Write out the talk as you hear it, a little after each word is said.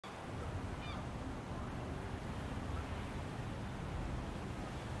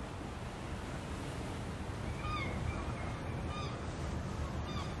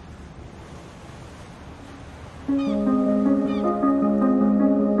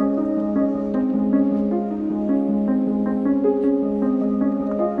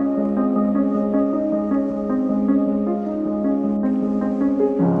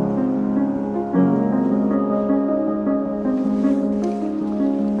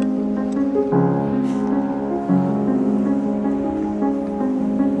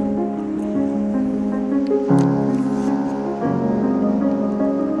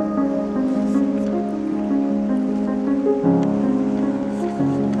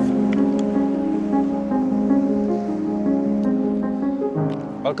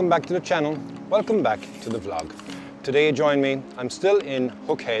Welcome back to the channel, welcome back to the vlog. Today you join me, I'm still in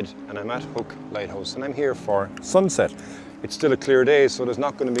Hook Head and I'm at Hook Lighthouse and I'm here for sunset. It's still a clear day, so there's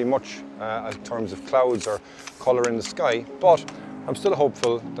not going to be much in terms of clouds or colour in the sky, but I'm still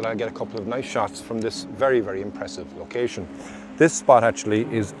hopeful that I'll get a couple of nice shots from this very, very impressive location. This spot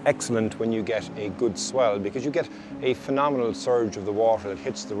actually is excellent when you get a good swell because you get a phenomenal surge of the water that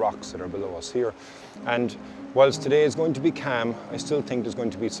hits the rocks that are below us here. And whilst today is going to be calm, I still think there's going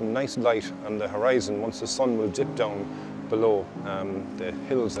to be some nice light on the horizon once the sun will dip down below the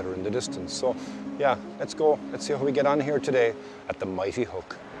hills that are in the distance. So yeah, let's go. Let's see how we get on here today at the mighty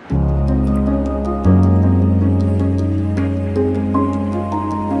Hook.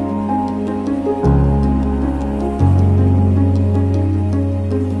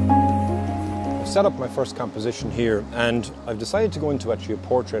 Set up my first composition here and I've decided to go into actually a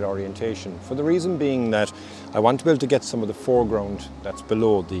portrait orientation for the reason being that I want to be able to get some of the foreground that's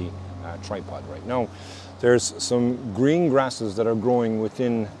below the tripod right now. There's some green grasses that are growing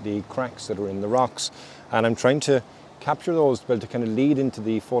within the cracks that are in the rocks and I'm trying to capture those to be able to kind of lead into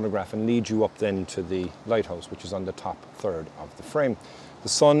the photograph and lead you up then to the lighthouse, which is on the top third of the frame. The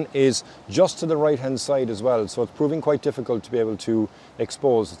sun is just to the right hand side as well, so it's proving quite difficult to be able to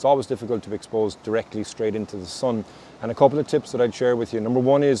expose. It's always difficult to expose directly straight into the sun. And a couple of tips that I'd share with you. Number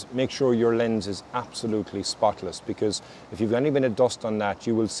one is make sure your lens is absolutely spotless, because if you've any bit of dust on that,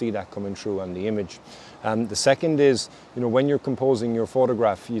 you will see that coming through on the image. The second is, when you're composing your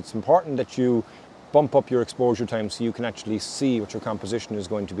photograph, it's important that you bump up your exposure time so you can actually see what your composition is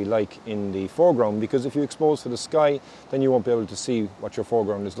going to be like in the foreground, because if you expose for the sky then you won't be able to see what your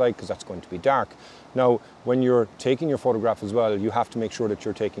foreground is like because that's going to be dark. Now when you're taking your photograph as well, you have to make sure that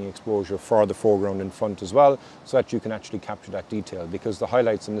you're taking exposure for the foreground in front as well so that you can actually capture that detail, because the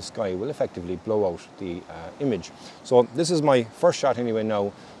highlights in the sky will effectively blow out the image. So this is my first shot anyway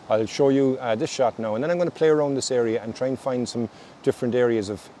now. I'll show you this shot now and then I'm going to play around this area and try and find some different areas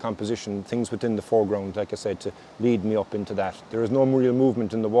of composition, things within the foreground, like I said, to lead me up into that. There is no real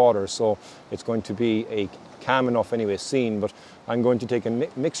movement in the water, so it's going to be a calm enough anyway scene, but I'm going to take a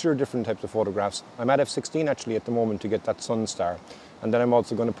mixture of different types of photographs. I'm at f/16 actually at the moment to get that sun star, and then I'm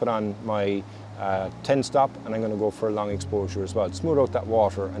also going to put on my 10 stop and I'm going to go for a long exposure as well, smooth out that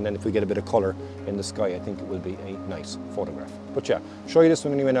water, and then if we get a bit of colour in the sky I think it will be a nice photograph. But yeah, show you this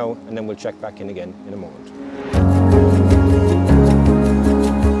one anyway now and then we'll check back in again in a moment.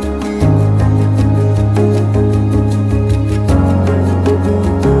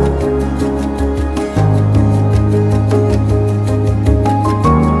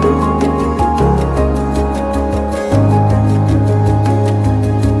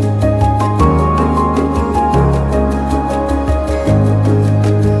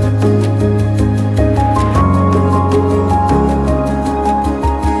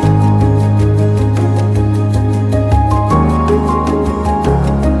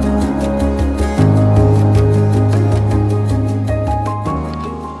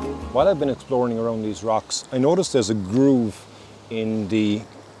 While I've been exploring around these rocks, I noticed there's a groove in the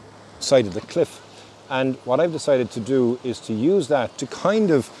side of the cliff. And what I've decided to do is to use that to kind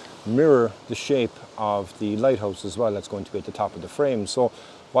of mirror the shape of the lighthouse as well that's going to be at the top of the frame. So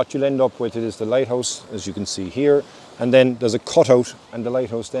what you'll end up with is the lighthouse, as you can see here, and then there's a cutout and the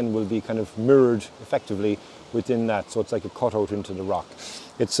lighthouse then will be kind of mirrored effectively within that. So it's like a cutout into the rock.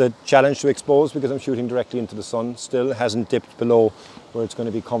 It's a challenge to expose because I'm shooting directly into the sun. Still hasn't dipped below where it's going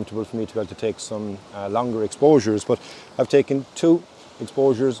to be comfortable for me to be able to take some longer exposures, but I've taken 2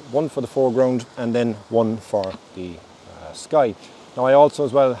 exposures, one for the foreground and then one for the sky. Now I also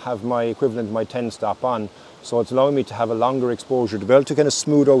as well have my equivalent, my 10 stop on, so it's allowing me to have a longer exposure to be able to kind of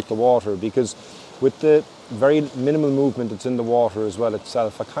smooth out the water, because with the very minimal movement that's in the water as well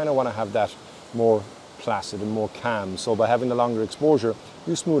itself, I kind of want to have that more placid and more calm. So by having the longer exposure,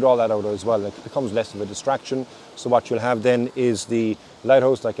 you smooth all that out as well. It becomes less of a distraction. So what you'll have then is the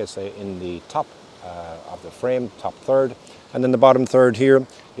lighthouse, like I say, in the top of the frame, top third, and then the bottom third here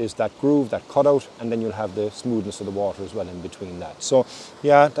is that groove, that cutout, and then you'll have the smoothness of the water as well in between that. So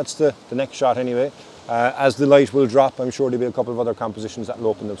yeah, that's the next shot anyway. As the light will drop, I'm sure there'll be a couple of other compositions that will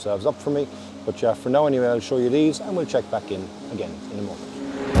open themselves up for me. But yeah, for now anyway, I'll show you these and we'll check back in again in a moment.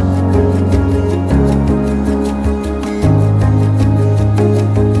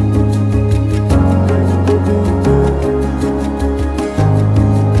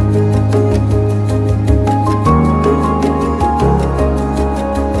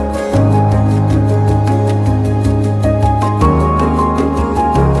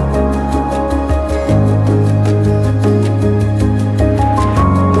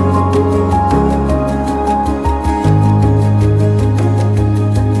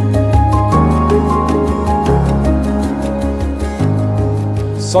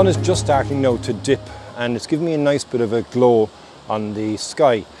 sun is just starting now to dip, and it's giving me a nice bit of a glow on the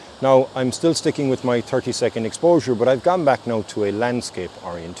sky. Now, I'm still sticking with my 30-second exposure, but I've gone back now to a landscape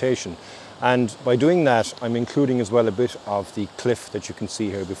orientation. And by doing that, I'm including as well a bit of the cliff that you can see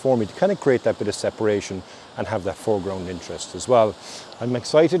here before me to kind of create that bit of separation and have that foreground interest as well. I'm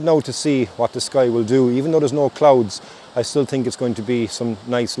excited now to see what the sky will do. Even though there's no clouds, I still think it's going to be some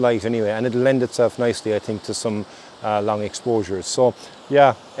nice light anyway, and it'll lend itself nicely, I think, to some long exposures. So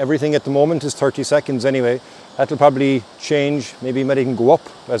yeah, everything at the moment is 30 seconds anyway. That'll probably change, maybe might even go up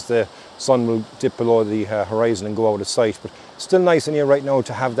as the sun will dip below the horizon and go out of sight. But still nice in here right now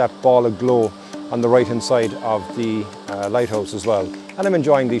to have that ball of glow on the right hand side of the lighthouse as well. And I'm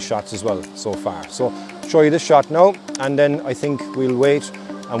enjoying these shots as well so far. So I'll show you this shot now, and then I think we'll wait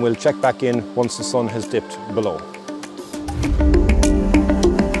and we'll check back in once the sun has dipped below.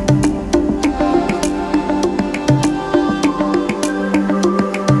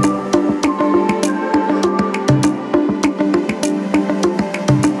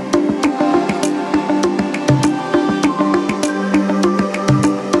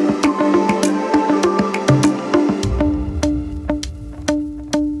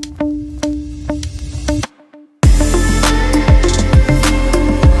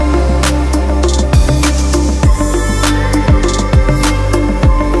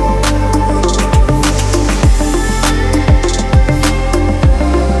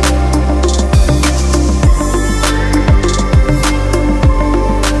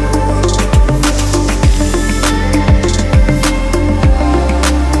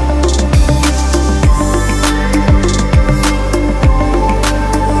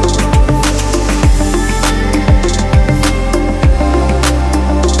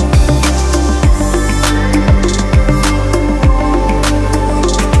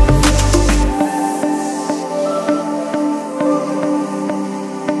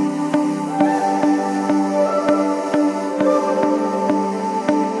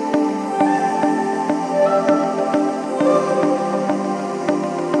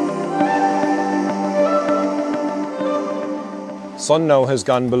 Sun now has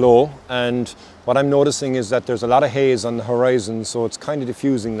gone below, and what I'm noticing is that there's a lot of haze on the horizon, so it's kind of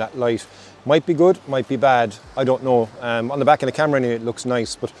diffusing that light. Might be good, might be bad, I don't know. On the back of the camera anyway, it looks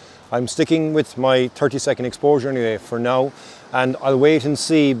nice, but I'm sticking with my 30-second exposure anyway for now, and I'll wait and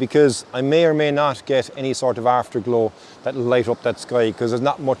see, because I may or may not get any sort of afterglow that'll light up that sky, because there's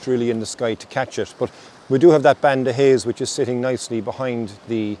not much really in the sky to catch it. But we do have that band of haze which is sitting nicely behind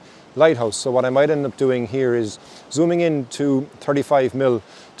the lighthouse. So what I might end up doing here is zooming in to 35mm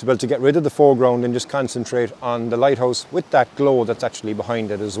to be able to get rid of the foreground and just concentrate on the lighthouse with that glow that's actually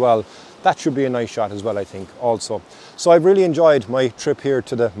behind it as well. That should be a nice shot as well, I think, also. So I've really enjoyed my trip here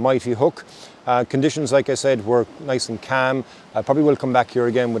to the Mighty Hook. Conditions, like I said, were nice and calm. I probably will come back here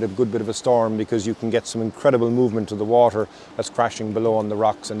again with a good bit of a storm, because you can get some incredible movement of the water that's crashing below on the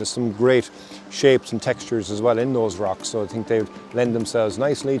rocks, and there's some great shapes and textures as well in those rocks, so I think they would lend themselves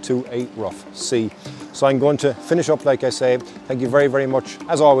nicely to a rough sea. So I'm going to finish up, like I say. Thank you very, very much,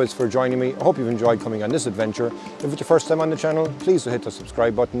 as always, for joining me. I hope you've enjoyed coming on this adventure. If it's your first time on the channel, please do hit the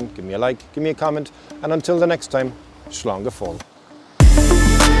subscribe button, give me a like, give me a comment, and until the next time, Slán go fóill.